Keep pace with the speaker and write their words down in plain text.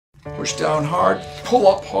Push down hard, pull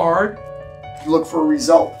up hard. Look for a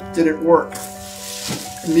result. Did it work?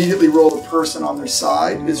 Immediately roll the person on their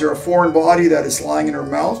side. Is there a foreign body that is lying in her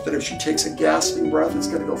mouth that if she takes a gasping breath, it's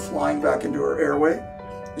going to go flying back into her airway?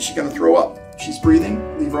 Is she going to throw up? If she's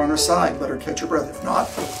breathing, leave her on her side. Let her catch her breath. If not,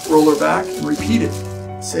 roll her back and repeat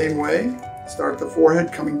it. Same way. Start at the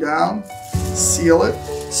forehead, coming down. Seal it.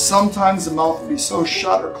 Sometimes the mouth will be so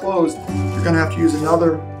shut or closed, you're going to have to use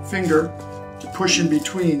another finger to push in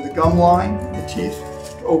between the gum line and the teeth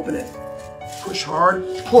to open it. Push hard,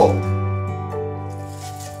 pull.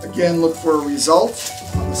 Again, look for a result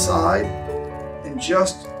on the side and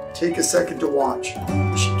just take a second to watch.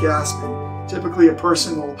 Is she gasping? Typically a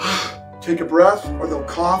person will take a breath, or they'll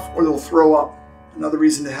cough, or they'll throw up. Another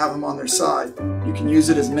reason to have them on their side. You can use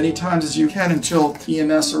it as many times as you can until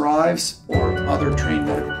EMS arrives or other trained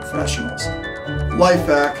medical professionals.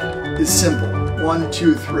 LifeVac is simple. 1,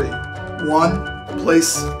 2, 3. 1,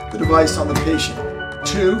 place the device on the patient.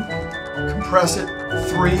 2, compress it.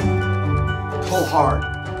 3, pull hard.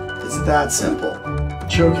 It's that simple.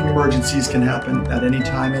 Choking emergencies can happen at any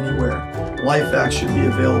time, anywhere. LifeVac should be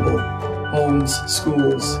available. Homes,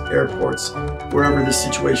 schools, airports, wherever this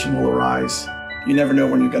situation will arise. You never know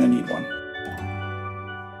when you're going to need one.